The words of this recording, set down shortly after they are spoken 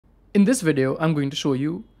In this video, I'm going to show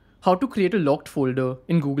you how to create a locked folder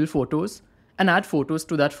in Google Photos and add photos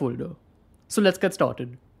to that folder. So let's get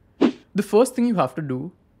started. The first thing you have to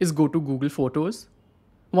do is go to Google Photos.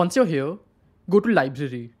 Once you're here, go to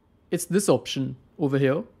Library. It's this option over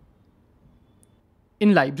here.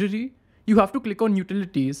 In Library, you have to click on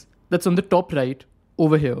Utilities that's on the top right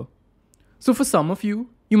over here. So for some of you,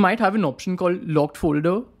 you might have an option called Locked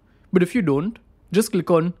Folder, but if you don't, just click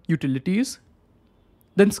on Utilities.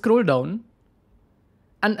 Then scroll down,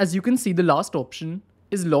 and as you can see, the last option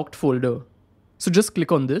is Locked Folder. So just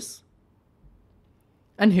click on this.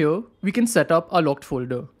 And here we can set up our locked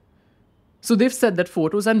folder. So they've said that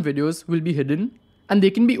photos and videos will be hidden and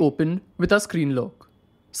they can be opened with our screen lock.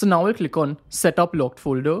 So now I'll click on Set up Locked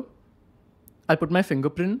Folder. I'll put my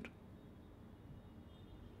fingerprint.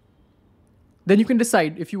 Then you can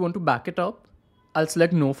decide if you want to back it up. I'll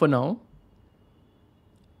select No for now.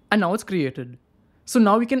 And now it's created. So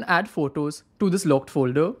now we can add photos to this locked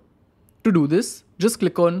folder. To do this, just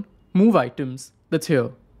click on Move Items that's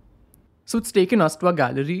here. So it's taken us to our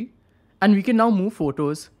gallery and we can now move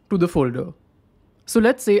photos to the folder. So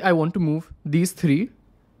let's say I want to move these three.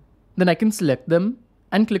 Then I can select them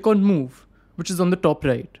and click on Move, which is on the top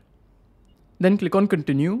right. Then click on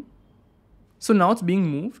Continue. So now it's being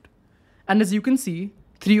moved. And as you can see,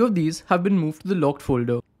 3 of these have been moved to the locked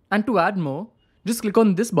folder. And to add more, just click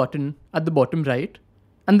on this button at the bottom right.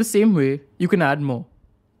 And the same way, you can add more.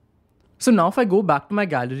 So now if I go back to my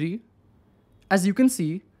gallery, as you can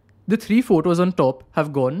see, the 3 photos on top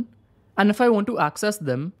have gone. And if I want to access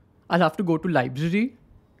them, I'll have to go to Library,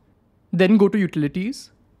 then go to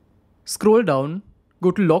Utilities, scroll down,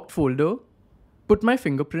 go to Locked Folder, put my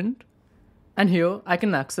fingerprint, and here I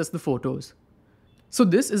can access the photos. So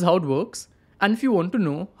this is how it works. And if you want to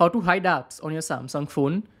know how to hide apps on your Samsung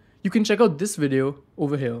phone, you can check out this video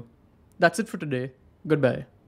over here. That's it for today. Goodbye.